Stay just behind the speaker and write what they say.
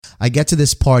I get to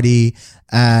this party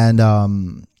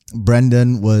and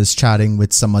Brendan was chatting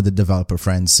with some other developer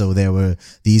friends. So there were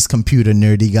these computer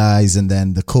nerdy guys and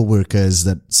then the coworkers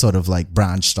that sort of like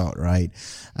branched out, right?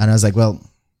 And I was like, well,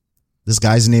 this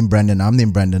guy's named Brendan. I'm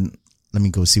named Brendan. Let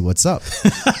me go see what's up.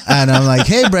 And I'm like,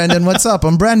 hey, Brendan, what's up?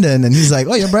 I'm Brendan. And he's like,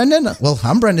 oh, you're Brendan? Well,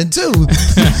 I'm Brendan too.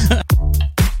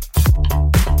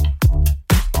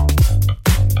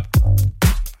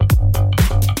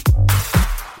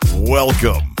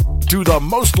 Welcome to the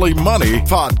Mostly Money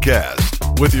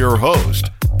Podcast with your host,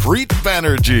 Preet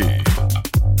Banerjee.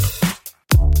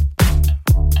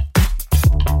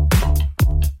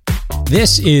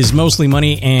 This is Mostly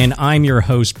Money, and I'm your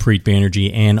host, Preet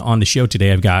Banerjee. And on the show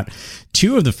today, I've got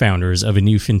two of the founders of a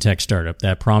new fintech startup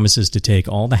that promises to take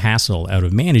all the hassle out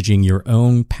of managing your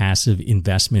own passive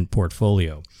investment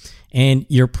portfolio. And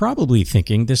you're probably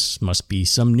thinking this must be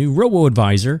some new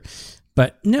robo-advisor,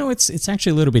 but no, it's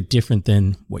actually a little bit different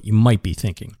than what you might be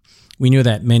thinking. We know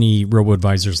that many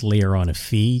robo-advisors layer on a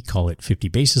fee, call it 50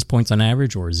 basis points on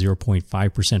average or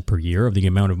 0.5% per year of the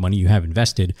amount of money you have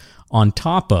invested on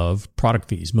top of product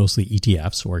fees, mostly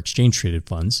ETFs or exchange-traded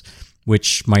funds,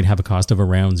 which might have a cost of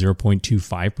around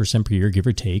 0.25% per year, give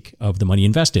or take, of the money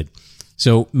invested.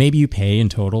 So maybe you pay in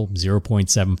total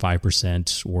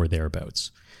 0.75% or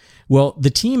thereabouts. Well, the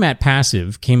team at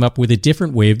Passive came up with a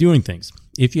different way of doing things.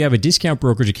 If you have a discount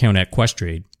brokerage account at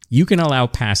Questrade, you can allow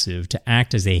Passive to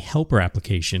act as a helper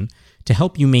application to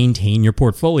help you maintain your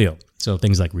portfolio. So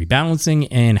things like rebalancing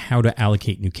and how to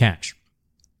allocate new cash.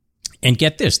 And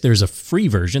get this, there's a free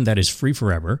version that is free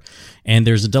forever, and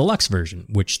there's a deluxe version,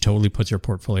 which totally puts your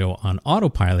portfolio on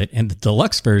autopilot, and the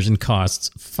deluxe version costs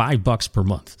 $5 per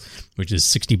month, which is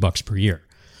 $60 per year.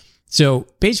 So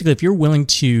basically, if you're willing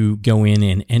to go in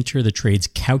and enter the trades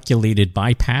calculated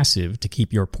by Passive to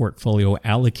keep your portfolio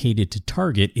allocated to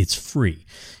target, it's free.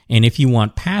 And if you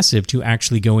want Passive to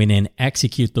actually go in and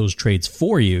execute those trades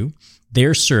for you,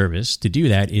 their service to do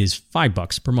that is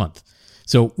 $5 per month.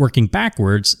 So working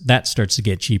backwards, that starts to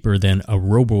get cheaper than a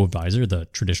robo-advisor, the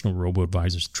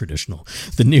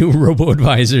new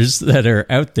robo-advisors that are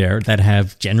out there that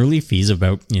have generally fees of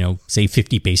about, say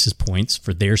 50 basis points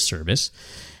for their service.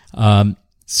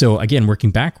 So again,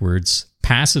 working backwards,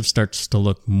 Passive starts to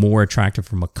look more attractive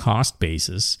from a cost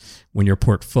basis when your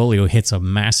portfolio hits a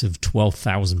massive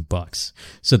 $12,000.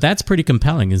 So that's pretty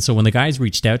compelling. And so when the guys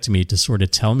reached out to me to sort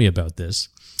of tell me about this,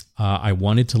 I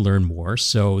wanted to learn more.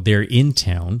 So they're in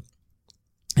town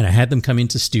and I had them come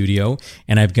into studio,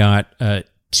 and I've got,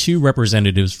 two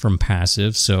representatives from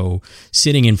Passive. So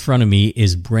sitting in front of me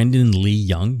is Brendan Lee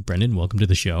Young. Brendan, welcome to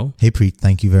the show. Hey, Preet.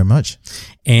 Thank you very much.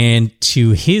 And to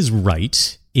his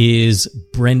right is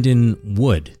Brendan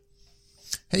Wood.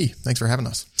 Hey, thanks for having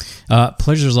us.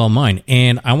 Pleasure's all mine.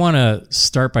 And I want to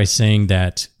start by saying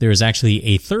that there is actually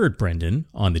a third Brendan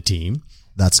on the team.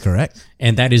 That's correct.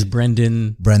 And that is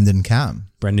Brendan Cam.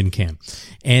 Brendan Cam.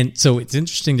 And so it's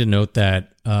interesting to note that,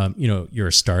 you're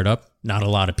a startup, not a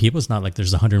lot of people. It's not like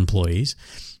there's 100 employees.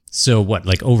 So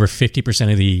like over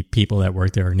 50% of the people that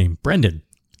work there are named Brendan.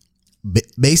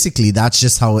 Basically, that's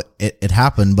just how it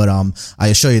happened. But I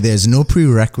assure you, there's no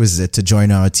prerequisite to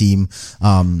join our team.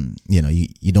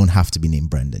 You don't have to be named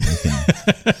Brendan.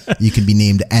 You can be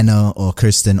named Anna or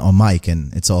Kirsten or Mike,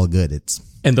 and it's all good.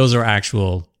 And those are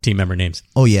actual team member names.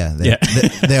 Oh, yeah.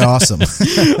 They're awesome.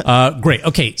 Great.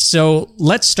 Okay, so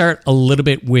let's start a little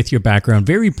bit with your background.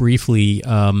 Very briefly,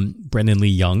 Brendan Lee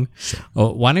Young. Sure.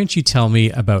 Why don't you tell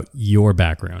me about your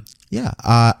background? Yeah,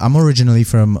 I'm originally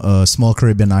from a small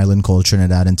Caribbean island called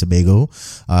Trinidad and Tobago.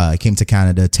 I came to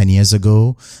Canada 10 years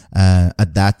ago.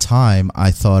 At that time,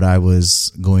 I thought I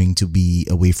was going to be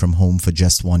away from home for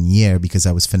just 1 year because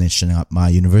I was finishing up my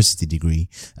university degree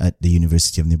at the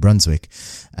University of New Brunswick.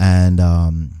 And,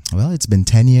 it's been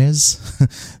 10 years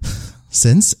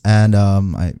since, and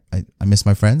I miss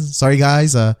my friends. Sorry,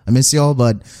 guys, I miss y'all,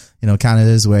 but, Canada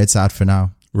is where it's at for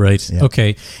now. Right. Yeah.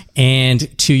 Okay.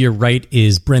 And to your right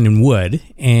is Brendan Wood.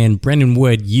 And Brendan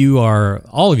Wood,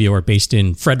 all of you are based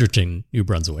in Fredericton, New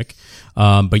Brunswick,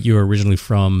 but you are originally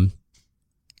from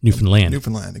Newfoundland.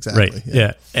 Newfoundland, exactly. Right.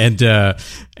 Yeah. And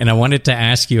I wanted to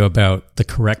ask you about the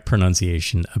correct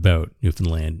pronunciation about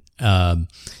Newfoundland,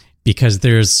 because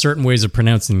there's certain ways of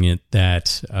pronouncing it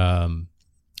that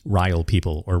rile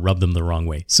people or rub them the wrong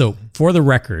way. So for the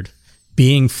record,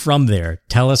 being from there,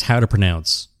 tell us how to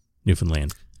pronounce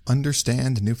Newfoundland.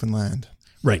 Understand Newfoundland.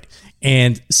 Right.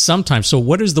 And sometimes, so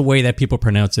what is the way that people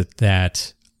pronounce it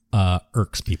that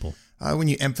irks people? When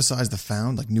you emphasize the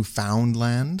found, like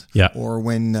Newfoundland, Yeah. or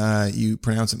when you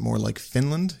pronounce it more like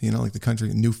Finland, like the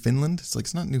country Newfoundland.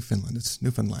 It's not Newfoundland, it's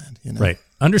Newfoundland. Right.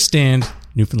 Understand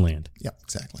Newfoundland. Yeah,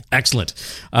 exactly. Excellent.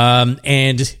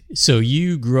 And so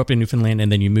you grew up in Newfoundland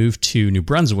and then you moved to New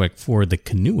Brunswick for the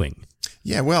canoeing.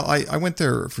 Yeah, well, I went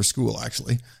there for school,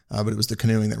 actually, but it was the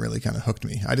canoeing that really kind of hooked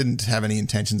me. I didn't have any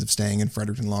intentions of staying in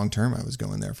Fredericton long term. I was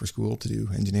going there for school to do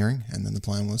engineering, and then the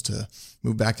plan was to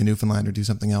move back to Newfoundland or do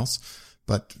something else.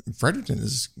 But Fredericton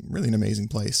is really an amazing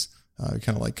place. It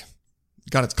kind of like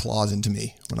got its claws into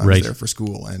me when I was there for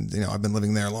school. And, I've been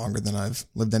living there longer than I've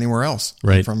lived anywhere else.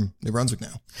 Right. I'm from New Brunswick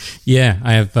now. Yeah,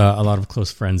 I have a lot of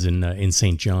close friends in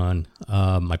St. John.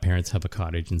 My parents have a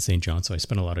cottage in St. John, so I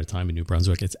spent a lot of time in New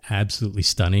Brunswick. It's absolutely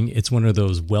stunning. It's one of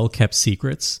those well-kept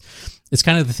secrets. It's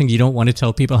kind of the thing you don't want to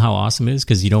tell people how awesome it is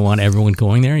because you don't want everyone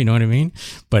going there, you know what I mean?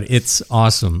 But it's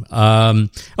awesome.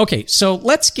 Okay, so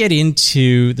let's get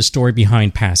into the story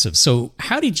behind Passive. So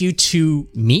how did you two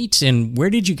meet and where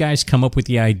did you guys come up with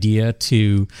the idea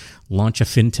to launch a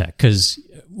fintech? Because,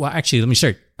 well, actually, let me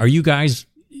start.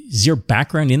 Is your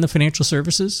background in the financial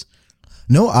services?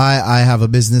 No, I have a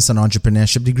business and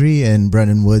entrepreneurship degree in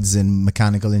Brennan Woods in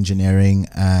mechanical engineering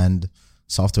and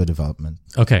software development.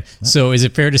 Okay. So is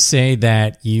it fair to say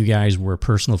that you guys were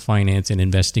personal finance and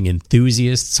investing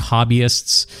enthusiasts,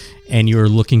 hobbyists, and you're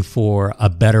looking for a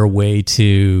better way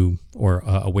to, or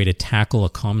a way to tackle a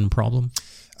common problem?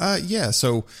 Yeah.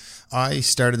 So I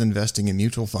started investing in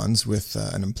mutual funds with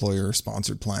an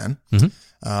employer-sponsored plan. And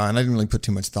I didn't really put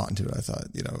too much thought into it. I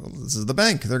thought, this is the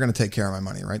bank. They're going to take care of my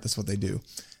money, right? That's what they do.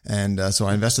 And so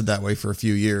I invested that way for a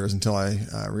few years until I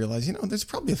realized, there's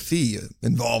probably a fee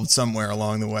involved somewhere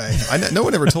along the way. No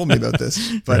one ever told me about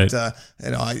this, but Right.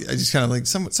 I just kind of like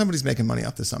somebody's making money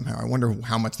off this somehow. I wonder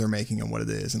how much they're making and what it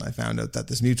is. And I found out that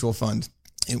this mutual fund,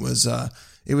 it was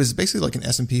basically like an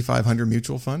S&P 500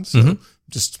 mutual fund. So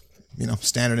just,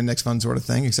 standard index fund sort of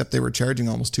thing, except they were charging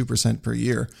almost 2% per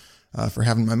year for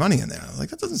having my money in there. I was like,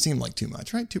 that doesn't seem like too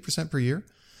much, right? 2% per year.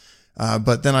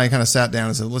 But then I kind of sat down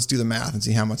and said, let's do the math and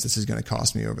see how much this is going to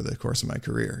cost me over the course of my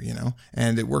career,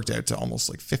 and it worked out to almost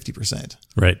like 50%.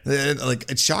 Right.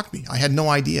 It shocked me. I had no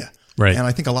idea. Right. And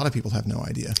I think a lot of people have no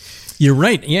idea. You're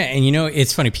right. Yeah. And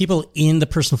it's funny. People in the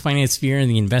personal finance sphere and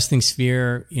the investing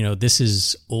sphere, this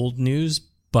is old news.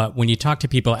 But when you talk to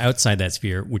people outside that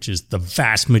sphere, which is the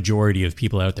vast majority of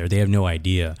people out there, they have no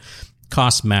idea.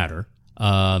 Costs matter.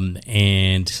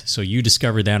 And so you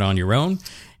discovered that on your own.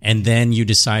 And then you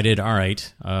decided, all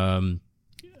right, I'm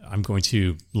going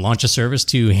to launch a service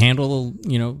to handle,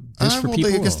 this for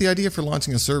people. I guess the idea for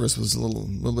launching a service was a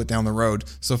little bit down the road.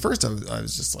 So first I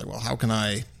was just like, well, how can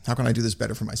I do this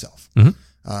better for myself?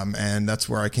 And that's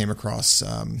where I came across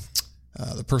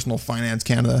the Personal Finance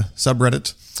Canada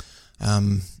subreddit.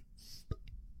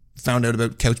 Found out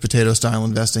about couch potato style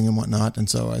investing and whatnot. And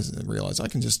so I realized I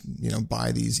can just,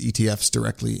 buy these ETFs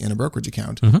directly in a brokerage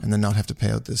account and then not have to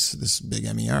pay out this big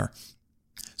MER.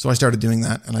 So I started doing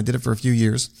that and I did it for a few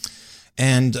years.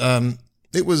 And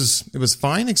it was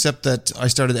fine, except that I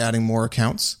started adding more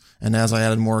accounts. And as I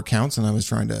added more accounts and I was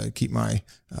trying to keep my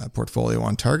portfolio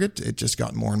on target, it just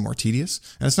got more and more tedious.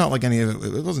 And it's not like any of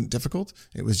it wasn't difficult.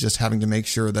 It was just having to make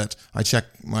sure that I check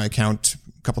my account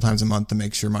a couple times a month to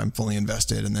make sure I'm fully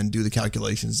invested and then do the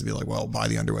calculations to be like, well, buy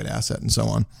the underweight asset and so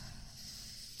on.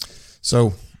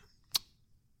 So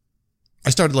I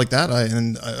started like that.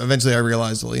 And eventually I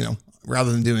realized, well,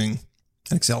 rather than doing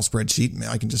an Excel spreadsheet,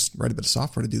 I can just write a bit of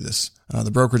software to do this.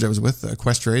 The brokerage I was with,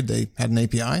 Questrade, they had an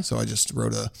API, so I just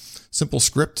wrote a simple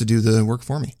script to do the work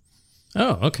for me.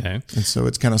 Oh, okay. And so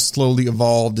it's kind of slowly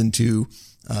evolved into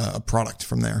a product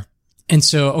from there. And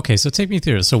so take me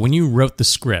through it. So when you wrote the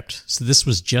script, so this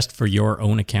was just for your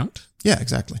own account? Yeah,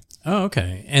 exactly. Oh,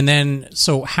 okay. And then,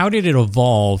 so how did it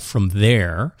evolve from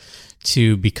there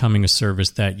to becoming a service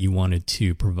that you wanted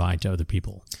to provide to other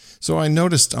people? So I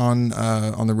noticed on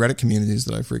the Reddit communities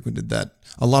that I frequented that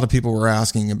a lot of people were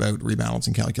asking about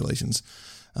rebalancing calculations.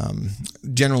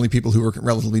 Generally people who are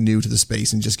relatively new to the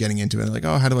space and just getting into it, like,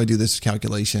 oh, how do I do this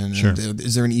calculation? Sure. And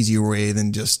is there an easier way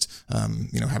than just,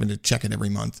 having to check it every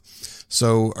month?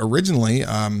 So originally,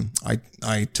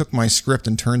 I took my script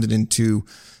and turned it into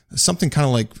something kind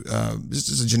of like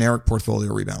just a generic portfolio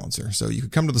rebalancer. So you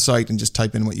could come to the site and just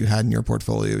type in what you had in your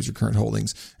portfolio as your current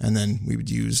holdings, and then we would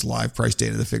use live price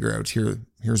data to figure out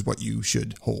here's what you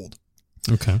should hold.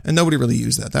 Okay. And nobody really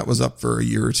used that. That was up for a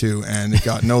year or two and it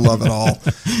got no love at all.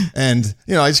 And,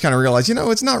 I just kind of realized,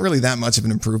 it's not really that much of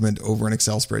an improvement over an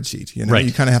Excel spreadsheet. Right.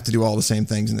 You kind of have to do all the same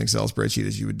things in an Excel spreadsheet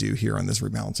as you would do here on this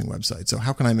rebalancing website. So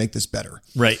how can I make this better?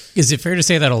 Right. Is it fair to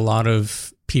say that a lot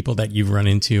of people that you've run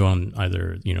into on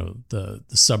either, the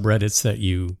subreddits that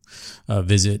you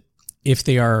visit, if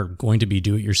they are going to be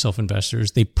do-it-yourself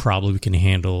investors, they probably can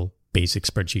handle basic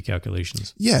spreadsheet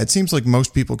calculations. Yeah, it seems like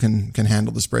most people can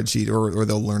handle the spreadsheet or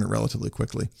they'll learn it relatively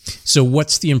quickly. So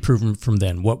what's the improvement from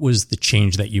then? What was the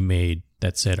change that you made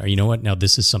that said, oh, you know what, now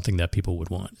this is something that people would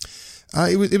want?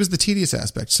 It was the tedious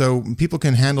aspect. So people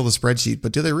can handle the spreadsheet,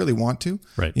 but do they really want to?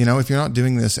 Right. If you're not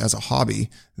doing this as a hobby,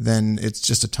 then it's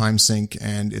just a time sink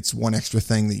and it's one extra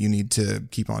thing that you need to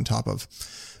keep on top of.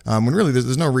 When really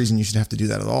there's no reason you should have to do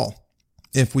that at all.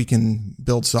 If we can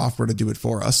build software to do it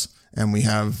for us and we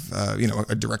have,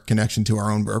 a direct connection to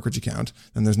our own brokerage account,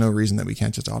 then there's no reason that we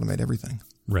can't just automate everything.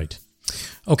 Right.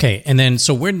 Okay. And then,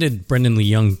 so where did Brendan Lee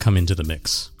Young come into the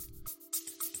mix?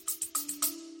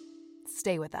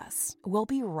 Stay with us. We'll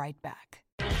be right back.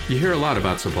 You hear a lot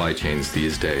about supply chains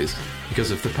these days,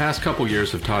 because if the past couple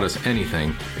years have taught us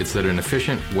anything, it's that an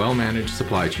efficient, well-managed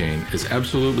supply chain is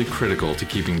absolutely critical to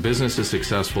keeping businesses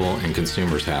successful and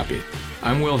consumers happy.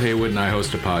 I'm Will Haywood, and I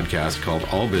host a podcast called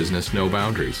All Business, No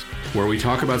Boundaries, where we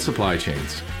talk about supply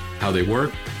chains, how they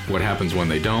work, what happens when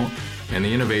they don't, and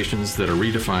the innovations that are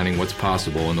redefining what's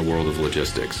possible in the world of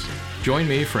logistics. Join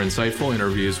me for insightful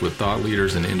interviews with thought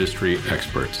leaders and industry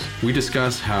experts. We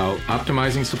discuss how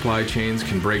optimizing supply chains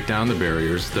can break down the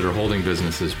barriers that are holding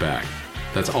businesses back.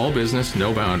 That's All Business,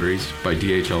 No Boundaries by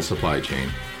DHL Supply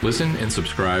Chain. Listen and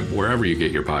subscribe wherever you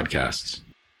get your podcasts.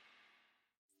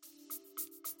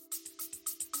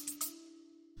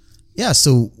 Yeah,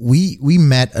 so we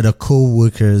met at a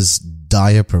co-worker's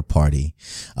diaper party.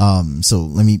 So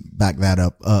let me back that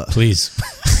up. Please.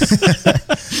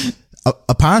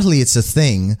 Apparently it's a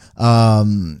thing.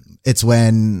 It's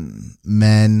when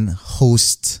men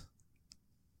host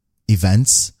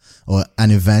events or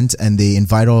an event and they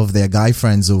invite all of their guy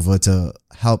friends over to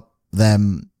help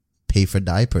them pay for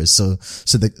diapers. So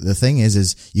the thing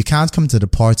is you can't come to the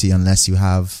party unless you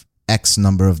have X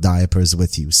number of diapers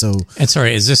with you. So, and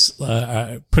sorry, is this,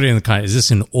 put it in the context, is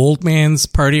this an old man's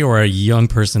party or a young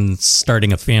person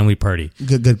starting a family party?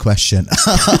 Good question.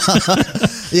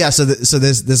 Yeah. So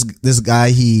this guy,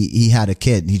 he had a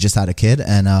kid. He just had a kid.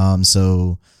 And,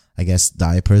 so I guess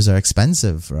diapers are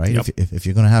expensive, right? Yep. If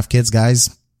you're going to have kids,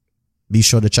 guys, be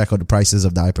sure to check out the prices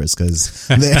of diapers because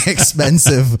they're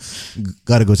expensive.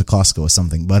 Got to go to Costco or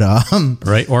something, but,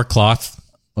 right. Or cloth.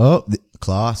 Oh,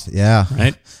 cloth. Yeah.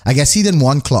 Right. I guess he didn't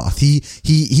want cloth.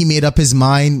 He made up his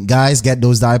mind, guys, get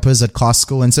those diapers at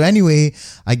Costco. And so anyway,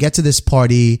 I get to this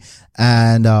party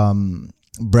and,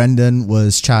 Brendan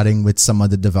was chatting with some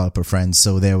of the developer friends.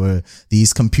 So there were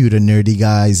these computer nerdy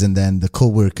guys and then the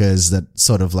coworkers that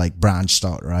sort of like branched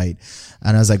out. Right.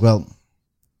 And I was like, well,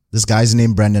 this guy's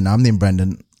named Brendan. I'm named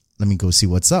Brendan. Let me go see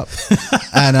what's up.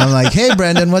 And I'm like, hey,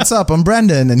 Brendan, what's up? I'm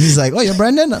Brendan. And he's like, oh, you're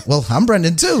Brendan? Well, I'm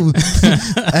Brendan too.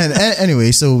 And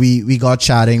anyway, so we got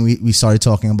chatting. We started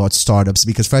talking about startups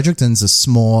because Fredericton's a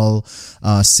small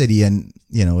city and,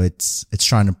 it's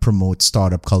trying to promote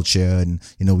startup culture. And,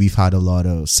 we've had a lot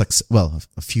of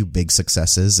a few big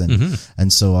successes.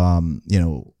 And so,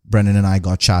 Brendan and I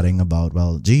got chatting about,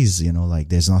 well, geez,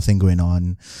 there's nothing going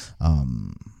on.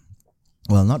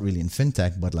 Well, not really in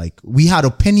fintech, but we had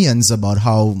opinions about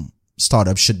how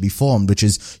startups should be formed, which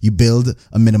is you build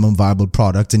a minimum viable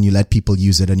product and you let people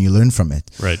use it and you learn from it.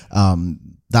 Right.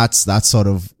 That's sort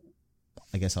of,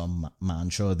 I guess, our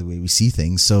mantra, the way we see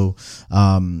things. So,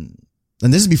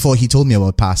 and this is before he told me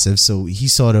about passive. So he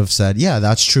sort of said, yeah,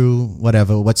 that's true.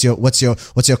 Whatever. What's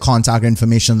your contact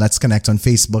information? Let's connect on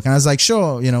Facebook. And I was like,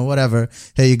 sure, whatever.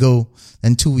 Here you go.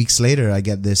 And 2 weeks later, I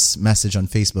get this message on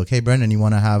Facebook. Hey, Brendan, you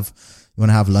want to have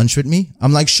lunch with me?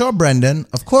 I'm like, sure, Brendan.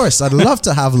 Of course. I'd love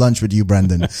to have lunch with you,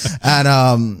 Brendan.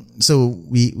 And, so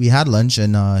we had lunch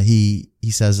and, he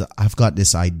says, I've got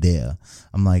this idea.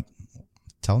 I'm like,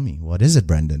 tell me, what is it,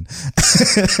 Brendan?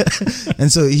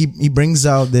 And so he brings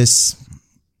out this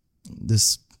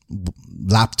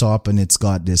laptop and it's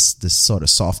got this sort of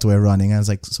software running. I was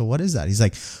like, so what is that? He's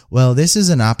like, well, this is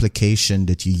an application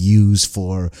that you use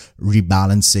for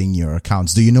rebalancing your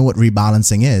accounts. Do you know what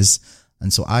rebalancing is?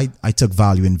 And so I took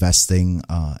value investing,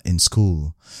 in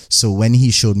school. So when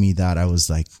he showed me that, I was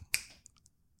like,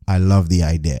 I love the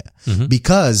idea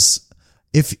because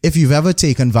if you've ever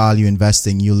taken value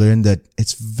investing, you learn that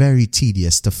it's very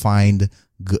tedious to find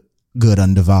good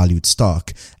undervalued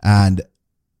stock. And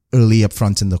early up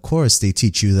front in the course, they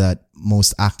teach you that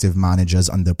most active managers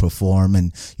underperform.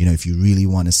 And, if you really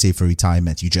want to save for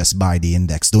retirement, you just buy the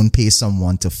index. Don't pay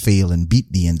someone to fail and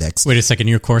beat the index. Wait a second.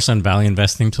 Your course on value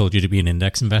investing told you to be an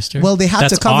index investor? Well, they had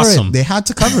to cover it. They had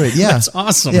to cover it. Yeah. That's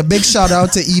awesome. Yeah. Big shout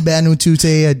out to Eben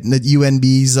Utute at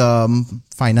UNB's,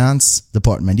 finance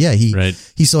department. Yeah.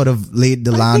 He sort of laid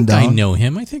the land down. I know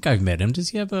him. I think I've met him. Does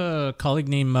he have a colleague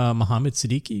named Mohammed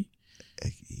Siddiqui?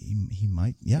 He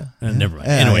might, yeah. Never mind.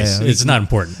 Anyways, it's not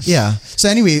important. Yeah. So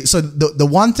anyway, the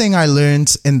one thing I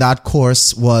learned in that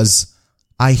course was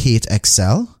I hate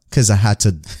Excel because I had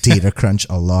to data crunch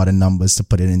a lot of numbers to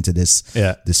put it into this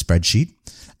spreadsheet.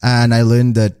 And I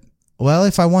learned that, well,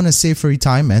 if I want to save for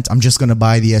retirement, I'm just going to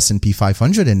buy the S&P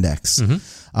 500 index.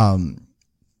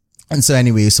 And so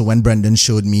anyway, so when Brendan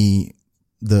showed me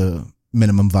the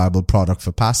minimum viable product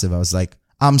for passive, I was like,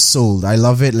 I'm sold. I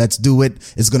love it. Let's do it.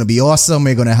 It's going to be awesome.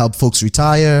 We're going to help folks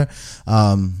retire.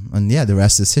 And yeah, the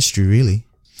rest is history, really.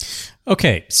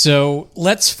 Okay, so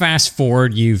let's fast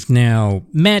forward. You've now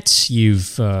met,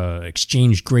 you've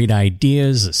exchanged great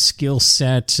ideas, a skill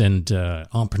set, and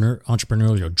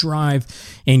entrepreneurial drive,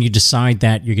 and you decide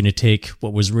that you're going to take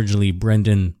what was originally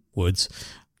Brendan Wood's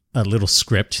a little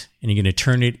script, and you're going to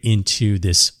turn it into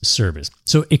this service.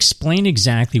 So explain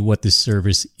exactly what this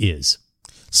service is.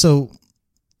 So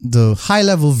the high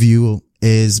level view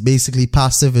is basically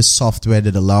passive is software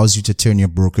that allows you to turn your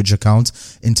brokerage account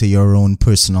into your own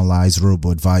personalized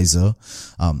robo-advisor,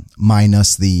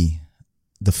 minus the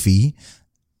fee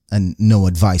and no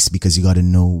advice, because you got to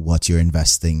know what you're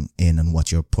investing in and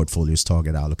what your portfolio's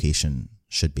target allocation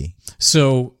should be.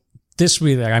 So this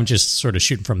week, I'm just sort of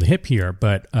shooting from the hip here,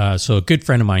 but so a good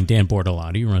friend of mine, Dan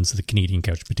Bortolotti, runs the Canadian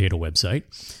Couch Potato website.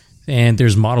 And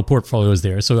there's model portfolios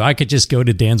there. So I could just go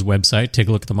to Dan's website, take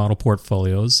a look at the model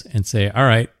portfolios and say, all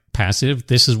right, passive,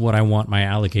 this is what I want my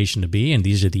allocation to be. And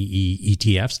these are the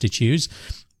ETFs to choose.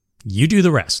 You do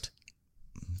the rest.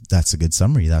 That's a good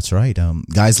summary. That's right.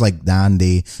 Guys like Dan,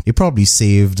 they probably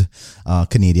saved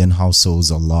Canadian households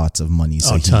a lot of money.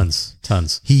 So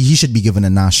tons. He should be given a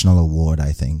national award,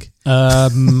 I think. I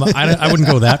wouldn't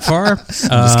go that far.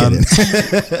 I'm just kidding.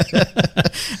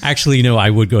 Actually, no, I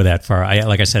would go that far.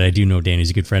 Like I said, I do know Dan. He's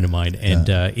a good friend of mine. And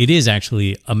it is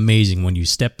actually amazing when you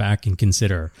step back and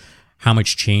consider how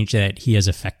much change that he has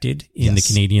affected in the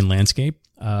Canadian landscape.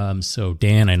 So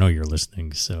Dan, I know you're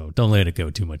listening, so don't let it go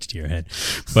too much to your head.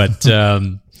 But,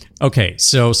 okay.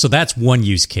 So that's one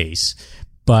use case,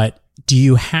 but do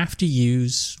you have to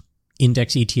use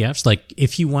index ETFs? Like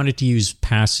if you wanted to use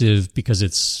passive, because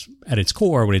it's at its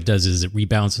core, what it does is it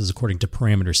rebalances according to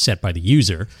parameters set by the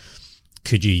user.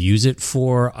 Could you use it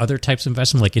for other types of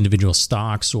investment, like individual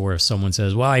stocks? Or if someone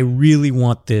says, well, I really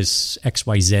want this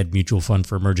XYZ mutual fund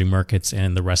for emerging markets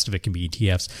and the rest of it can be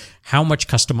ETFs. How much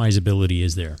customizability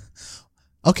is there?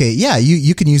 Okay. Yeah.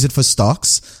 You can use it for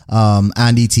stocks, and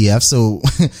ETFs. So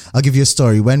I'll give you a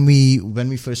story. When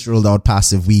we first rolled out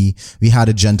passive, we had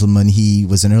a gentleman, he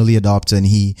was an early adopter, and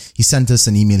he sent us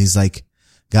an email. He's like,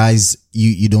 guys,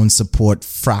 you don't support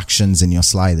fractions in your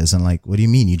sliders. And like, what do you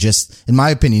mean? In my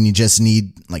opinion, you just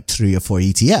need like 3 or 4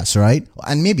 ETFs, right?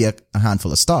 And maybe a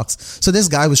handful of stocks. So this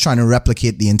guy was trying to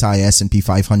replicate the entire S&P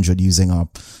 500 using our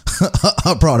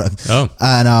product. Oh.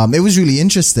 And, it was really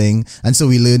interesting. And so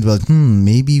we learned, well,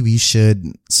 maybe we should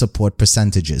support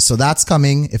percentages. So that's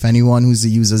coming. If anyone who's a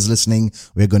user is listening,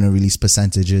 we're going to release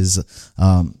percentages.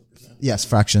 Yes,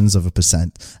 fractions of a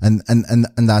percent. And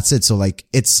that's it. So like,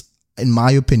 it's, in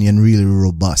my opinion, really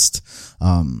robust.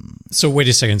 So wait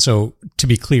a second. So to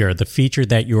be clear, the feature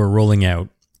that you're rolling out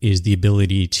is the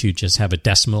ability to just have a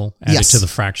decimal added to the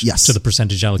fraction, to the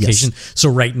percentage allocation. Yes. So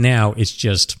right now it's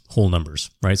just whole numbers,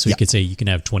 right? So you could say you can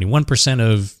have 21%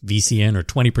 of VCN or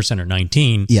 20% or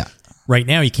 19. Yeah. Right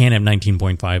now you can't have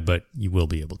 19.5, but you will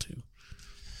be able to.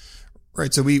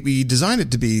 Right. So we designed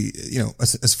it to be,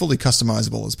 as fully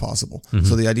customizable as possible. Mm-hmm.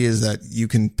 So the idea is that you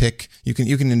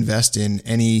can invest in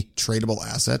any tradable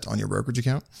asset on your brokerage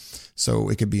account. So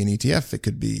it could be an ETF, it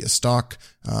could be a stock.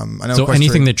 I know. So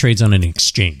anything that trades on an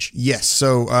exchange. Yes.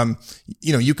 So,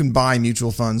 you can buy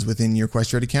mutual funds within your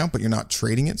Questrade account, but you're not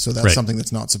trading it. So that's something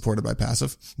that's not supported by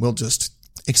passive. We'll just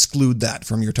exclude that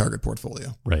from your target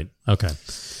portfolio. Right. Okay.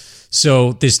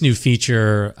 So this new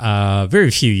feature,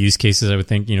 very few use cases, I would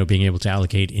think, being able to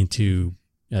allocate into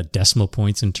decimal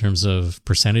points in terms of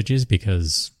percentages,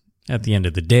 because at the end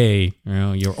of the day,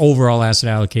 your overall asset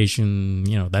allocation,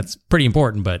 that's pretty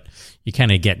important, but you're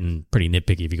kind of getting pretty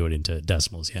nitpicky if you go into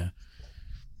decimals. Yeah.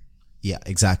 Yeah,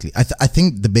 exactly. I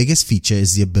think the biggest feature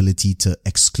is the ability to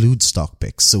exclude stock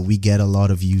picks. So we get a lot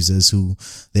of users who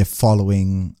they're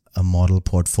following a model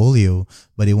portfolio,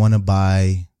 but they want to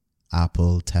buy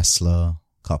Apple, Tesla,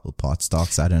 couple pot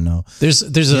stocks. I don't know.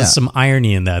 There's some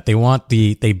irony in that.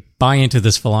 They buy into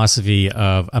this philosophy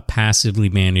of a passively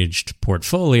managed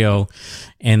portfolio,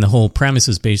 and the whole premise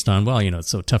is based on, well, it's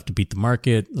so tough to beat the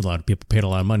market. A lot of people paid a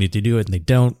lot of money to do it, and they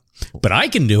don't. But I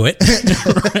can do it,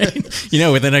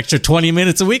 right? With an extra 20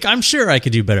 minutes a week, I'm sure I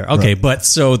could do better. Okay, right. But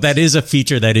so that is a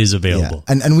feature that is available.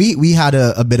 Yeah. And we had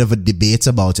a bit of a debate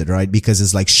about it, right? Because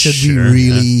it's like, should we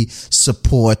really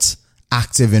support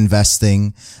active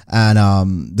investing?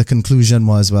 And the conclusion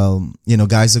was, well,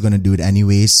 guys are going to do it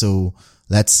anyway, so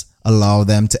let's allow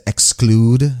them to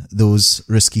exclude those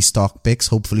risky stock picks.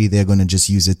 Hopefully they're going to just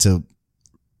use it to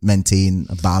maintain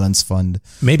a balanced fund.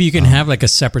 Maybe you can have like a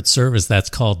separate service that's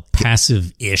called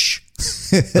passive-ish,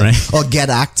 right? Or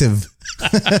Get Active.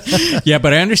 Yeah,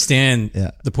 but I understand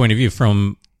the point of view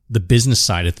from the business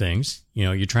side of things.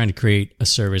 You're trying to create a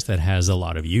service that has a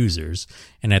lot of users,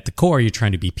 and at the core, you're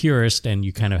trying to be purist, and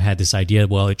you kind of had this idea,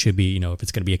 well, it should be, if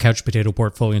it's going to be a couch potato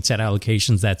portfolio and set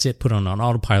allocations, that's it, put on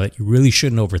autopilot. You really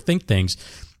shouldn't overthink things,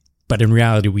 but in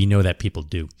reality, we know that people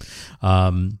do.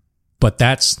 But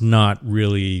that's not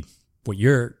really what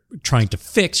you're trying to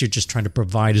fix. You're just trying to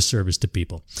provide a service to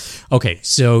people. Okay,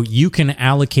 so you can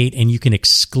allocate and you can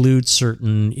exclude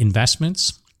certain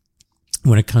investments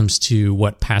when it comes to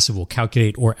what passive will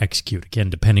calculate or execute,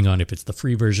 again, depending on if it's the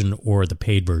free version or the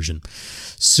paid version.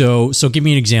 So give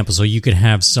me an example. So you could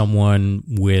have someone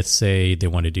with, say, they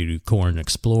want to do Core and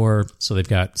Explore. So they've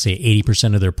got, say,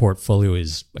 80% of their portfolio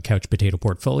is a couch potato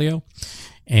portfolio,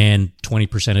 and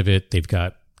 20% of it, they've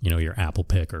got, your Apple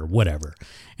pick or whatever.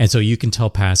 And so you can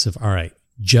tell passive, all right,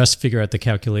 just figure out the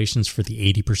calculations for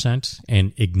the 80%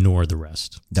 and ignore the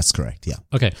rest. That's correct. Yeah.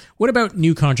 Okay. What about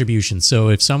new contributions? So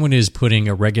if someone is putting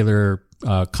a regular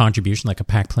contribution, like a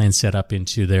pack plan set up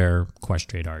into their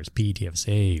Questrade, RSP,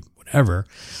 TFSA, whatever,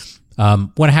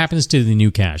 what happens to the new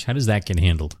cash? How does that get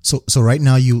handled? So right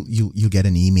now you get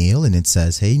an email and it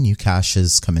says, hey, new cash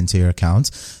has come into your account.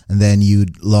 And then you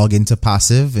log into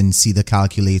passive and see the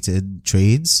calculated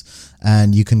trades,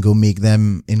 and you can go make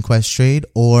them in Questrade,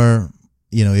 or,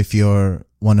 if you're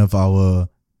one of our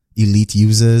elite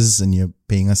users and you're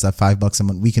paying us that $5 a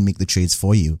month, we can make the trades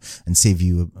for you and save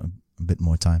you a bit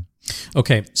more time.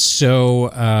 Okay. So,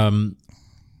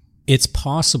 it's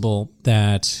possible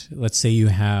that, let's say you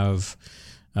have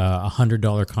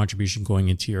 $100 contribution going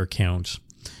into your account,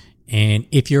 and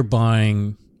if you're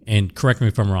buying, and correct me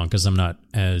if I'm wrong because I'm not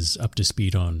as up to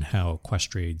speed on how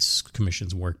Questrade's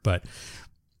commissions work, but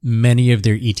many of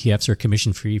their ETFs are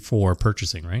commission free for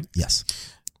purchasing, right? Yes.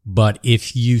 But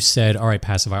if you said, all right,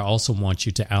 passive, I also want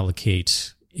you to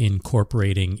allocate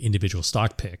incorporating individual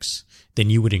stock picks, then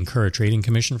you would incur a trading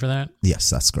commission for that? Yes,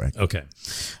 that's correct. Okay.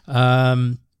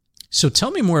 So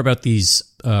tell me more about these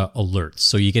alerts.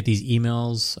 So you get these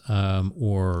emails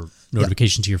or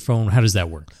notification to your phone. How does that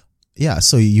work? Yeah,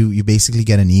 so you basically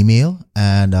get an email,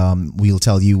 and we'll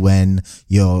tell you when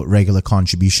your regular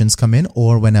contributions come in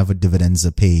or whenever dividends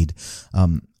are paid.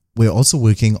 We're also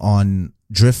working on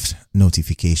drift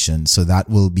notification, so that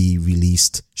will be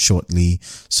released shortly,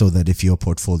 so that if your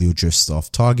portfolio drifts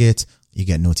off target, you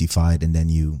get notified, and then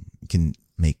you can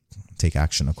take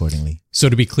action accordingly. So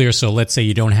to be clear, so let's say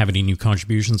you don't have any new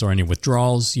contributions or any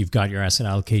withdrawals. You've got your asset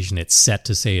allocation. It's set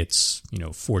to say it's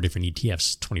 4 different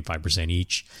ETFs, 25%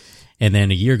 each. And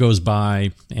then a year goes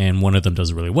by and one of them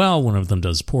does really well, one of them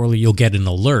does poorly. You'll get an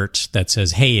alert that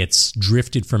says, hey, it's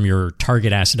drifted from your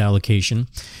target asset allocation.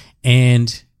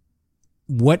 And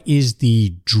what is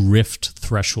the drift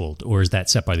threshold, or is that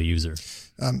set by the user?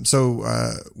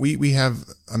 We have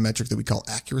a metric that we call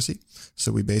accuracy.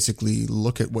 So we basically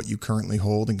look at what you currently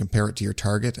hold and compare it to your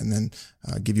target, and then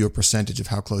give you a percentage of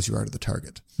how close you are to the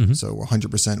target. Mm-hmm. So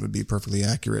 100% would be perfectly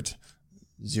accurate.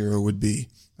 0 would be,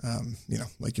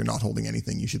 like you're not holding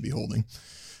anything you should be holding.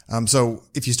 So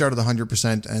if you start at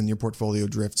 100% and your portfolio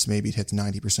drifts, maybe it hits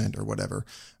 90% or whatever,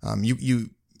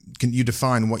 you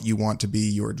define what you want to be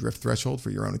your drift threshold for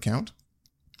your own account.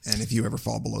 And if you ever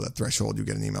fall below that threshold, you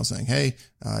get an email saying, hey,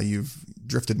 you've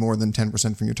drifted more than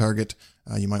 10% from your target.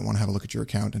 You might want to have a look at your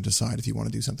account and decide if you want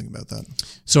to do something about that.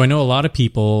 So I know a lot of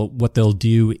people, what they'll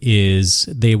do is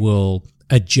they will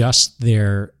adjust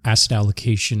their asset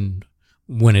allocation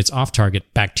when it's off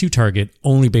target back to target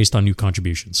only based on new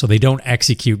contributions. So they don't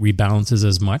execute rebalances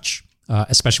as much,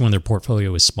 especially when their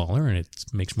portfolio is smaller, and it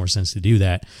makes more sense to do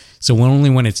that. So only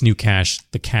when it's new cash,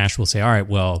 the cash will say, all right,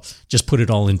 well, just put it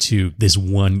all into this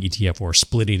one ETF or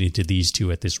split it into these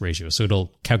two at this ratio. So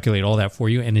it'll calculate all that for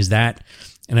you. And is that,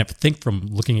 and I think from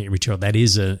looking at your retail, that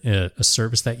is a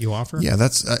service that you offer? Yeah,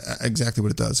 that's exactly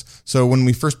what it does. So when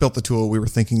we first built the tool, we were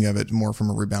thinking of it more from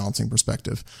a rebalancing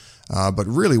perspective. But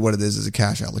really what it is a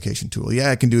cash allocation tool.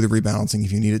 Yeah, it can do the rebalancing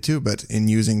if you need it to, but in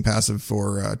using passive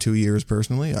for 2 years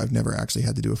personally, I've never actually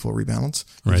had to do a full rebalance.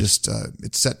 Right.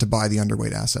 It's set to buy the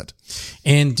underweight asset.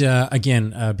 And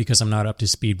again, because I'm not up to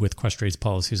speed with Questrade's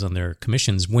policies on their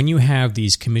commissions, when you have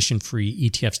these commission-free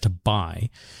ETFs to buy,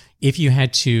 if you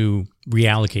had to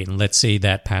reallocate, and let's say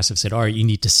that passive said, all right, you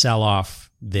need to sell off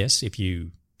this if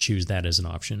you choose that as an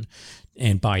option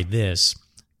and buy this,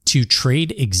 to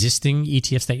trade existing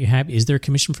ETFs that you have, is there a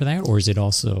commission for that, or is it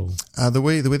also the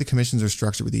way the commissions are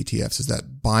structured with ETFs is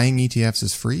that buying ETFs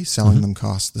is free, selling them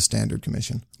costs the standard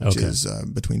commission, which is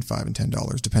between $5 and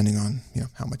 $10, depending on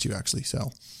how much you actually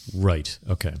sell. Right.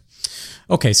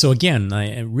 Okay. So again,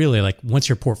 I really like once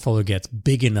your portfolio gets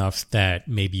big enough that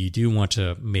maybe you do want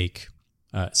to make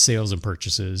sales and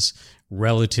purchases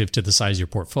relative to the size of your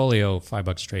portfolio, $5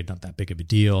 a trade, not that big of a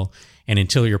deal. And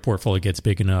until your portfolio gets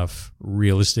big enough,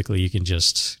 realistically, you can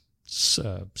just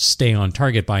stay on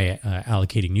target by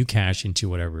allocating new cash into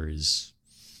whatever is.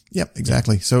 Yep,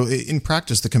 exactly. So in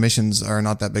practice, the commissions are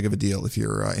not that big of a deal if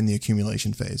you're in the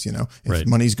accumulation phase. If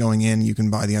money's going in, you can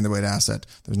buy the underweight asset.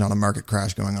 There's not a market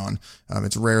crash going on.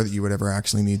 It's rare that you would ever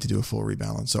actually need to do a full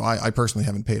rebalance. So I personally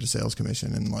haven't paid a sales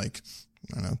commission in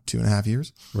 2.5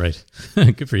 years. Right.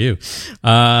 Good for you.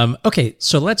 Okay.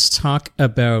 So let's talk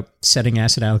about setting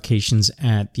asset allocations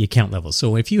at the account level.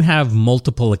 So if you have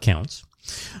multiple accounts,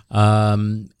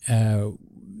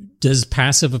 does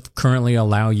passive currently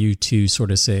allow you to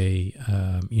sort of say,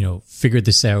 figure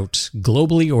this out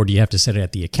globally, or do you have to set it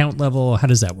at the account level? How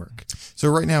does that work? So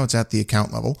right now it's at the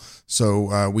account level.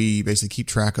 So we basically keep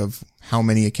track of how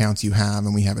many accounts you have,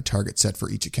 and we have a target set for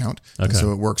each account. Okay. And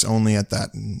so it works only at that,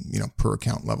 per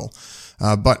account level.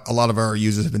 But a lot of our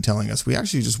users have been telling us we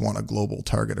actually just want a global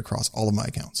target across all of my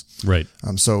accounts. Right.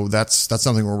 So that's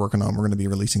something we're working on. We're going to be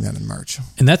releasing that in March.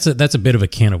 And that's a bit of a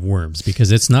can of worms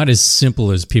because it's not as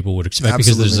simple as people would expect.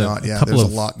 Absolutely because not. There's a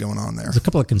lot going on there. There's a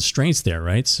couple of constraints there,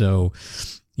 right? So,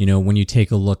 when you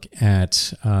take a look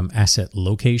at asset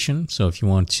location, so if you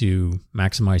want to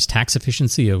maximize tax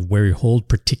efficiency of where you hold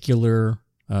particular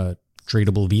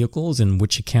tradable vehicles and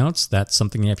which accounts, that's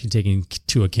something you have to take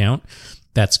into account.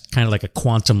 That's kind of like a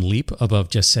quantum leap above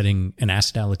just setting an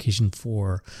asset allocation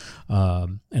for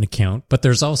an account. But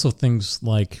there's also things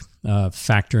like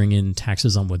factoring in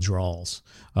taxes on withdrawals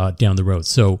down the road.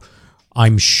 So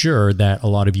I'm sure that a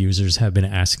lot of users have been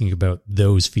asking about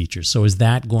those features. So is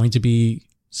that going to be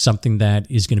something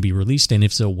that is going to be released, and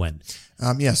if so, when?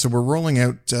 So we're rolling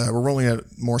out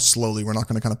more slowly. We're not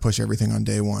going to kind of push everything on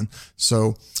day one.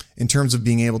 So in terms of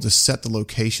being able to set the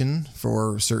location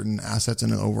for certain assets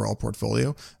in an overall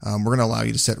portfolio, we're going to allow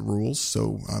you to set rules.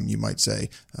 So you might say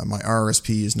my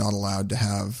RRSP is not allowed to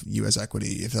have U.S.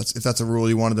 equity. If that's a rule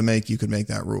you wanted to make, you could make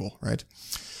that rule, right?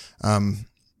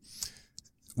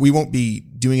 We won't be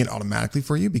doing it automatically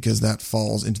for you because that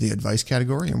falls into the advice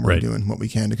category, and we're doing what we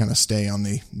can to kind of stay on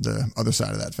the other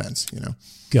side of that fence,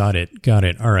 Got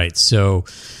it. All right. So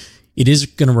it is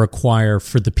going to require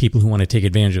for the people who want to take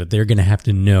advantage of it, they're going to have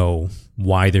to know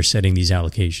why they're setting these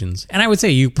allocations. And I would say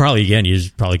you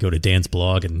just probably go to Dan's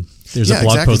blog and there's a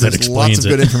blog post that explains lots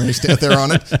of good information out there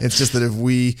on it. It's just that if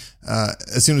we,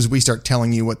 as soon as we start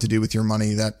telling you what to do with your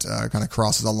money, that kind of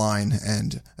crosses a line,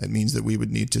 and it means that we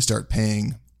would need to start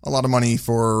paying a lot of money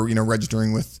for,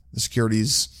 registering with the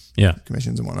securities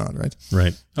commissions and whatnot, right?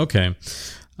 Right. Okay.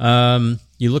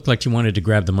 You look like you wanted to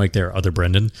grab the mic there, other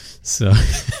Brendan. So,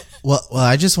 well,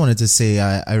 I just wanted to say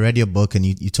I read your book, and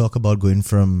you talk about going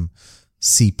from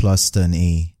C+ to an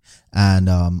A, and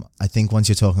I think once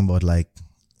you're talking about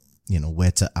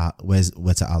where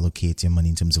to allocate your money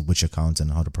in terms of which account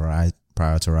and how to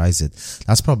prioritize it,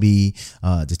 that's probably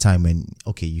the time when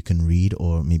you can read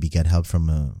or maybe get help from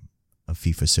a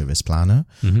fee-for-service planner.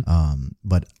 Mm-hmm.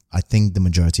 But I think the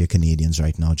majority of Canadians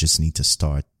right now just need to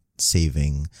start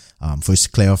saving.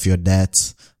 First, clear off your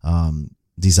debt,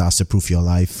 disaster-proof your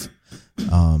life.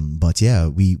 But yeah,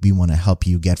 we want to help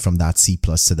you get from that C+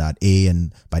 to that A.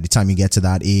 And by the time you get to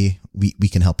that A, we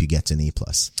can help you get to an A+.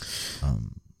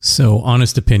 So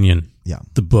honest opinion. Yeah.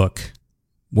 The book,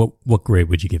 what grade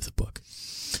would you give the book?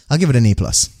 I'll give it an A+.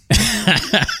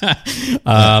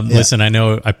 Listen, I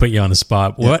know I put you on the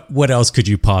spot. What else could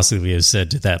you possibly have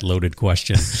said to that loaded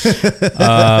question?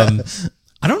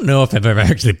 I don't know if I've ever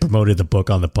actually promoted the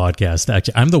book on the podcast.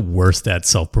 Actually, I'm the worst at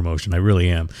self-promotion. I really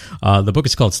am. The book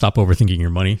is called Stop Overthinking Your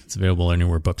Money. It's available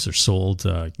anywhere books are sold.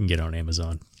 You can get it on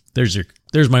Amazon. There's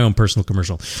my own personal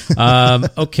commercial.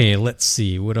 Okay, let's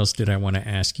see. What else did I want to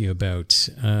ask you about?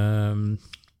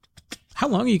 How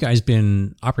long have you guys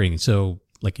been operating? So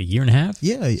like a year and a half?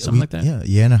 Yeah, something like that. Yeah, a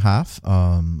year and a half.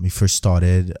 We first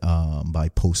started by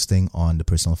posting on the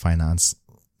Personal Finance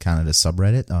Canada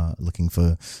subreddit, looking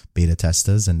for beta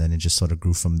testers, and then it just sort of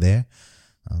grew from there.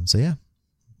 So yeah,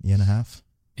 year and a half.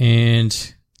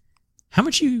 And how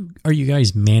much are you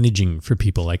guys managing for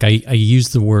people? Like I use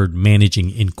the word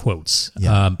managing in quotes,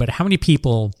 but how many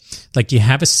people, like, do you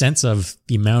have a sense of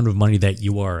the amount of money that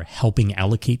you are helping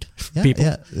allocate for people?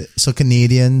 Yeah. So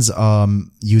Canadians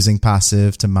using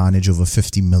Passive to manage over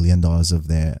 $50 million of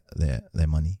their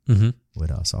money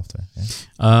with our software.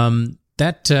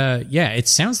 Yeah. It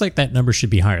sounds like that number should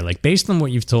be higher. Like, based on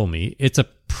what you've told me, it's a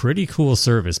pretty cool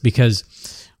service,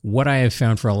 because what I have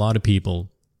found for a lot of people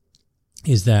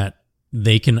is that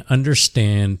they can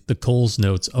understand the Coles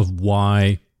notes of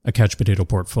why a couch potato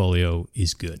portfolio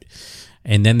is good.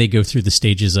 And then they go through the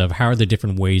stages of how are the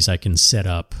different ways I can set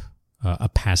up a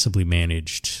passively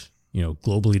managed,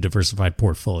 globally diversified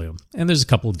portfolio. And there's a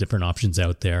couple of different options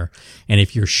out there. And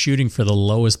if you're shooting for the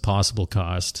lowest possible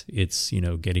cost, it's,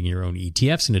 getting your own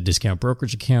ETFs in a discount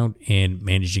brokerage account and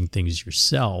managing things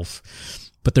yourself.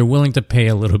 But they're willing to pay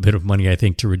a little bit of money, I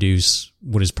think, to reduce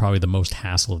what is probably the most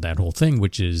hassle of that whole thing,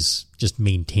 which is just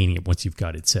maintaining it once you've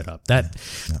got it set up. That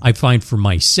I find for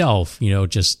myself,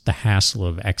 just the hassle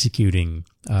of executing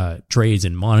trades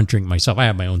and monitoring myself. I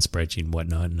have my own spreadsheet and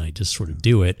whatnot, and I just sort of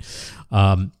do it.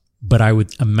 But I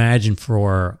would imagine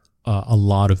for a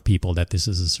lot of people that this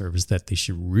is a service that they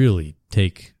should really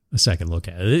take a second look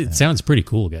at. It sounds pretty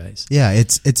cool, guys. Yeah,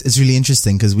 it's really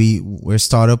interesting because we're a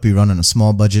startup. We run on a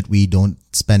small budget. We don't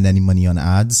spend any money on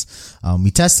ads.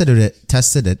 We tested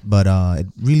it, but it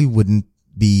really wouldn't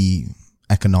be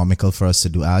economical for us to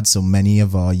do ads. So many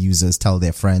of our users tell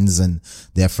their friends, and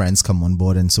their friends come on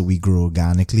board, and so we grow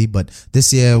organically. But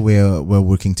this year we're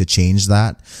working to change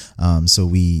that. So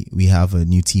we have a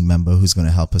new team member who's going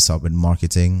to help us out with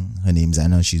marketing. Her name's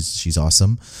Anna. She's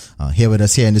awesome. Here with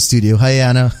us here in the studio. Hi,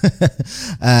 Anna.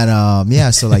 And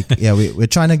we're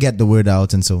trying to get the word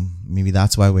out, and so maybe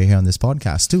that's why we're here on this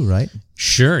podcast too, right?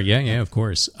 Sure. Yeah, of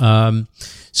course.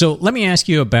 So let me ask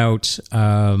you about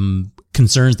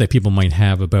concerns that people might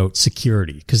have about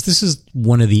security, because this is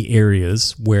one of the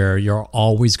areas where you're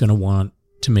always going to want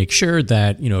to make sure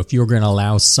that, if you're going to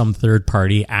allow some third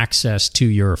party access to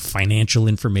your financial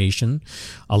information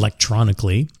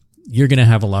electronically, you're going to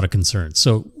have a lot of concerns.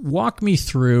 So walk me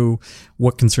through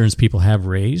what concerns people have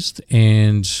raised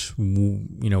and,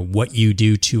 what you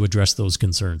do to address those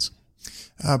concerns.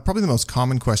 Probably the most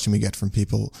common question we get from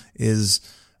people is,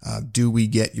 do we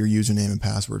get your username and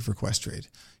password for Questrade?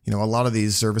 A lot of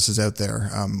these services out there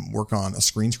work on a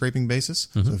screen scraping basis.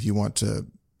 Mm-hmm. So if you want to,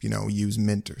 use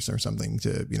Mint or something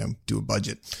to, do a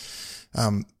budget,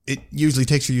 it usually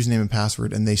takes your username and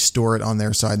password and they store it on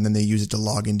their side, and then they use it to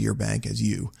log into your bank as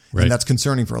you. Right. And that's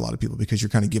concerning for a lot of people because you're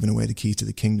kind of giving away the keys to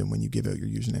the kingdom when you give out your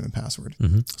username and password.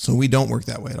 Mm-hmm. So we don't work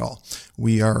that way at all.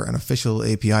 We are an official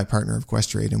API partner of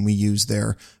Questrade, and we use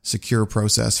their secure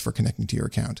process for connecting to your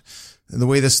account. The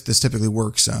way this typically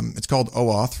works, it's called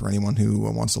OAuth for anyone who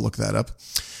wants to look that up.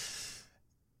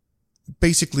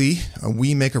 Basically,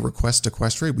 we make a request to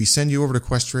Questrade. We send you over to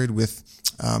Questrade with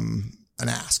an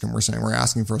ask, and we're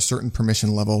asking for a certain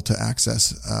permission level to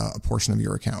access a portion of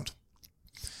your account.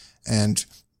 And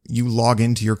you log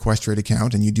into your Questrade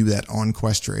account, and you do that on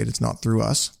Questrade. It's not through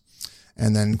us.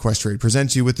 And then Questrade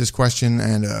presents you with this question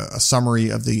and a summary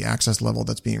of the access level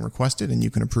that's being requested, and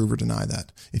you can approve or deny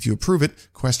that. If you approve it,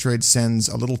 Questrade sends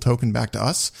a little token back to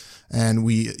us, and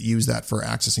we use that for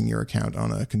accessing your account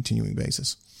on a continuing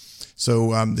basis.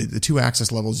 So the two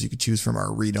access levels you could choose from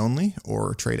are read-only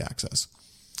or trade access.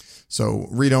 So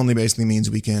read-only basically means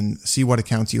we can see what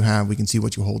accounts you have, we can see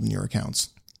what you hold in your accounts.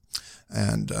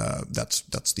 And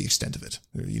that's the extent of it.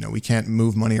 We can't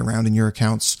move money around in your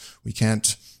accounts. We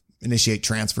can't initiate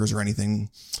transfers or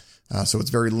anything. So it's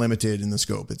very limited in the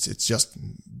scope. It's just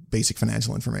basic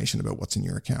financial information about what's in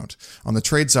your account. On the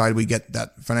trade side, we get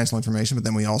that financial information, but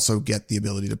then we also get the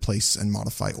ability to place and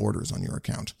modify orders on your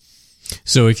account.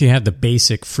 So if you had the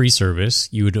basic free service,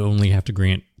 you would only have to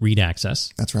grant read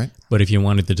access. That's right. But if you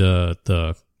wanted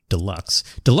the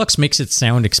deluxe makes it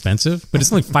sound expensive, but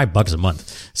it's only $5 a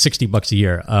month, $60 a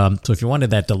year. So if you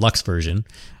wanted that deluxe version,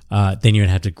 then you would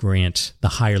have to grant the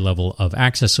higher level of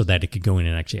access so that it could go in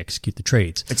and actually execute the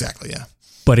trades. Exactly, yeah.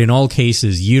 But in all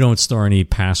cases, you don't store any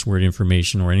password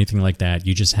information or anything like that.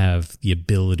 You just have the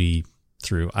ability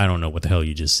through, I don't know what the hell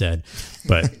you just said,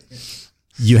 but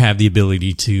you have the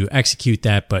ability to execute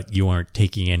that, but you aren't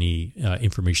taking any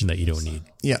information that you don't need.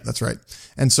 Yeah, that's right.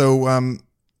 And so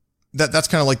that's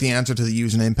kind of like the answer to the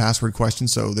username password question.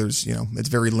 So there's, it's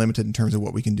very limited in terms of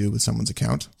what we can do with someone's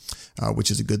account, which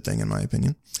is a good thing in my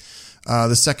opinion.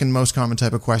 The second most common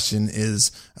type of question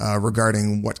is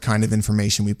regarding what kind of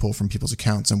information we pull from people's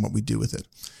accounts and what we do with it.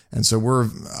 And so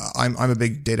I'm a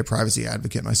big data privacy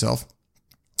advocate myself.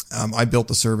 I built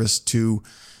the service to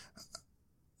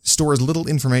store as little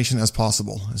information as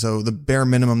possible. So the bare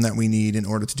minimum that we need in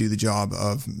order to do the job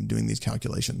of doing these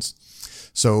calculations.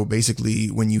 So basically,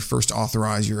 when you first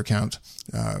authorize your account,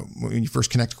 when you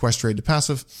first connect Questrade to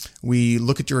Passive, we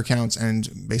look at your accounts and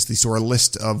basically store a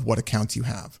list of what accounts you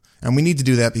have. And we need to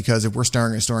do that because if we're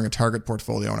storing a target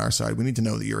portfolio on our side, we need to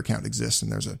know that your account exists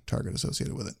and there's a target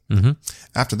associated with it. Mm-hmm.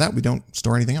 After that, we don't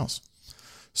store anything else.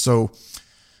 So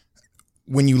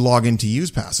when you log in to use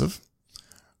Passive,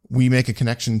 we make a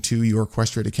connection to your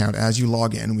Questrade account as you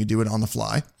log in. We do it on the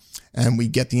fly. And we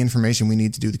get the information we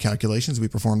need to do the calculations. We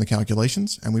perform the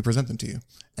calculations and we present them to you.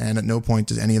 And at no point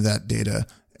does any of that data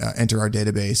enter our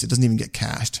database. It doesn't even get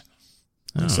cached.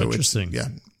 Oh, so interesting.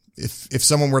 If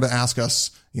someone were to ask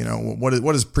us,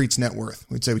 what is Preet's net worth?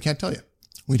 We'd say, we can't tell you.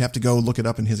 We'd have to go look it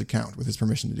up in his account with his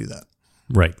permission to do that.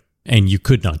 Right. And you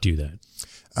could not do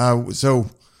that. So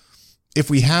if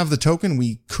we have the token,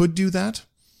 we could do that.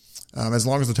 As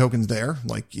long as the token's there,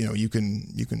 you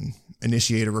can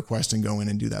initiate a request and go in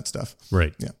and do that stuff.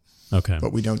 Right. Yeah. Okay.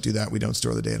 But we don't do that. We don't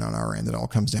store the data on our end. It all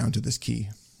comes down to this key.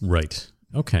 Right.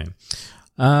 Okay.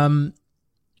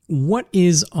 What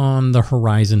is on the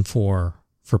horizon for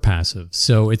Passive?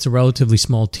 So it's a relatively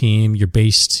small team. You're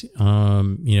based,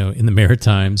 in the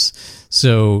Maritimes.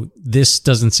 So this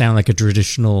doesn't sound like a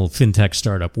traditional fintech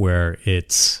startup where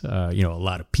it's, a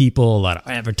lot of people, a lot of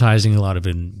advertising, a lot of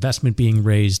investment being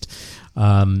raised.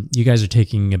 You guys are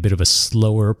taking a bit of a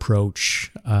slower approach.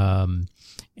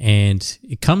 And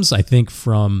it comes, I think,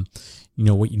 from,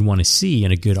 what you'd want to see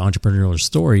in a good entrepreneurial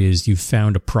story is you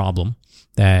found a problem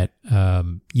that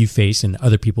you face and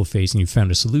other people face, and you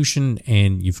found a solution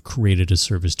and you've created a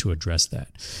service to address that.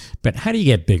 But how do you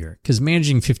get bigger? Because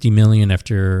managing 50 million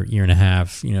after a year and a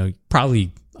half,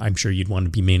 probably, I'm sure you'd want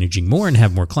to be managing more and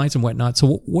have more clients and whatnot.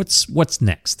 So what's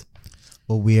next?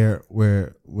 Well, we're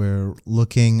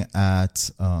looking at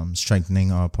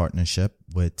strengthening our partnership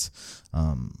with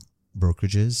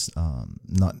brokerages,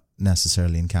 not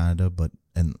necessarily in Canada, but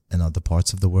in other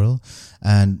parts of the world.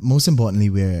 And most importantly,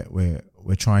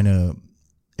 we're trying to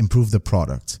improve the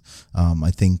product.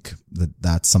 I think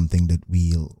that's something that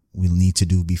we'll need to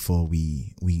do before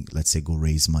we let's say go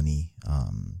raise money.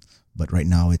 But right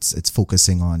now it's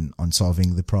focusing on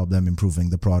solving the problem,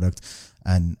 improving the product,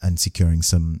 and securing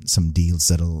some deals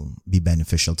that'll be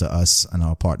beneficial to us and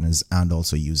our partners and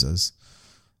also users.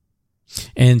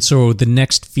 And so the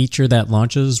next feature that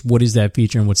launches, what is that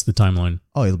feature and what's the timeline?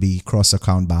 Oh, it'll be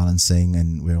cross-account balancing,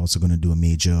 and we're also going to do a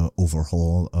major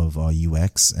overhaul of our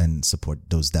UX and support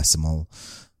those decimal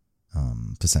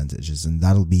percentages, and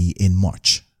that'll be in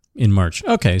March. In March.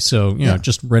 Okay, so,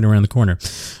 just right around the corner.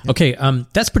 Okay,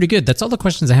 that's pretty good. That's all the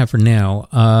questions I have for now.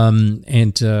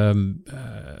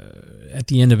 At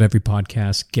the end of every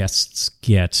podcast, guests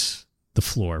get the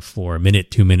floor for a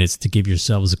minute, 2 minutes to give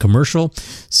yourselves a commercial.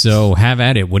 So have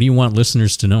at it. What do you want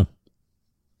listeners to know?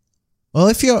 Well,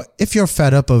 if you're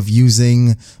fed up of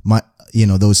using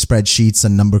those spreadsheets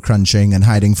and number crunching and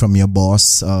hiding from your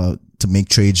boss to make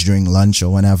trades during lunch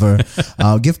or whenever,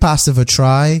 give Passive a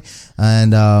try,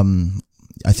 and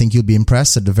I think you'll be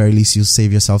impressed. At the very least, you'll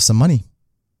save yourself some money.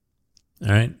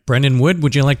 All right, Brendan Wood,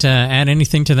 would you like to add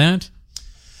anything to that?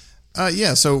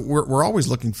 So we're always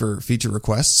looking for feature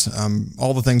requests.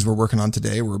 All the things we're working on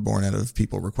today were born out of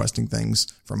people requesting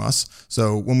things from us.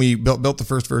 So when we built the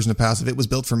first version of Passive, it was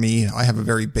built for me. I have a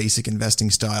very basic investing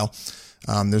style.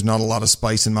 There's not a lot of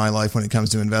spice in my life when it comes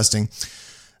to investing.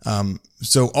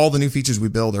 So all the new features we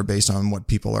build are based on what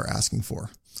people are asking for.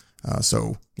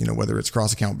 So whether it's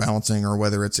cross-account balancing or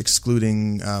whether it's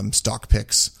excluding stock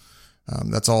picks,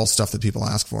 that's all stuff that people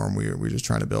ask for, and we're just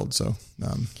trying to build. So,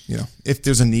 if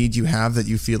there's a need you have that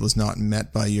you feel is not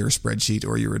met by your spreadsheet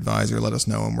or your advisor, let us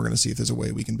know, and we're going to see if there's a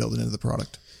way we can build it into the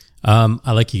product.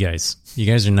 I like you guys. You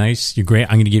guys are nice. You're great.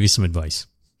 I'm going to give you some advice.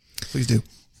 Please do.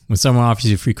 When someone offers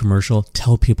you a free commercial,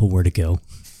 tell people where to go.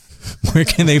 Where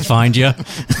can they find you?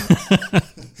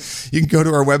 You can go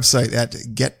to our website at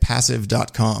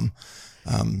getpassive.com.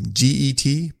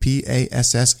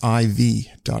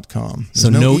 GETPASSIV.com. So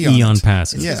no E on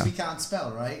passive. Yeah. We can't spell,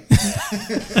 right?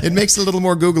 It makes it a little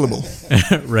more Googleable.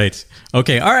 Right.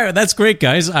 Okay. All right. That's great,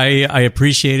 guys. I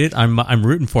appreciate it. I'm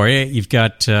rooting for you. You've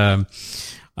got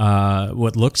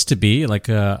what looks to be like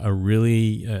a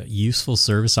really useful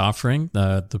service offering.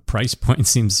 The price point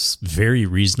seems very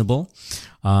reasonable.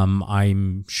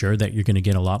 I'm sure that you're going to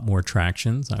get a lot more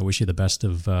tractions. I wish you the best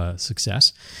of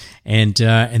success. And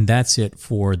that's it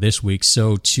for this week.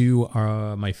 So to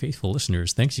my faithful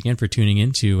listeners, thanks again for tuning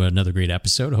in to another great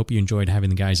episode. I hope you enjoyed having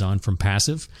the guys on from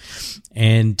Passive.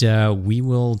 And we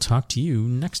will talk to you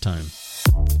next time.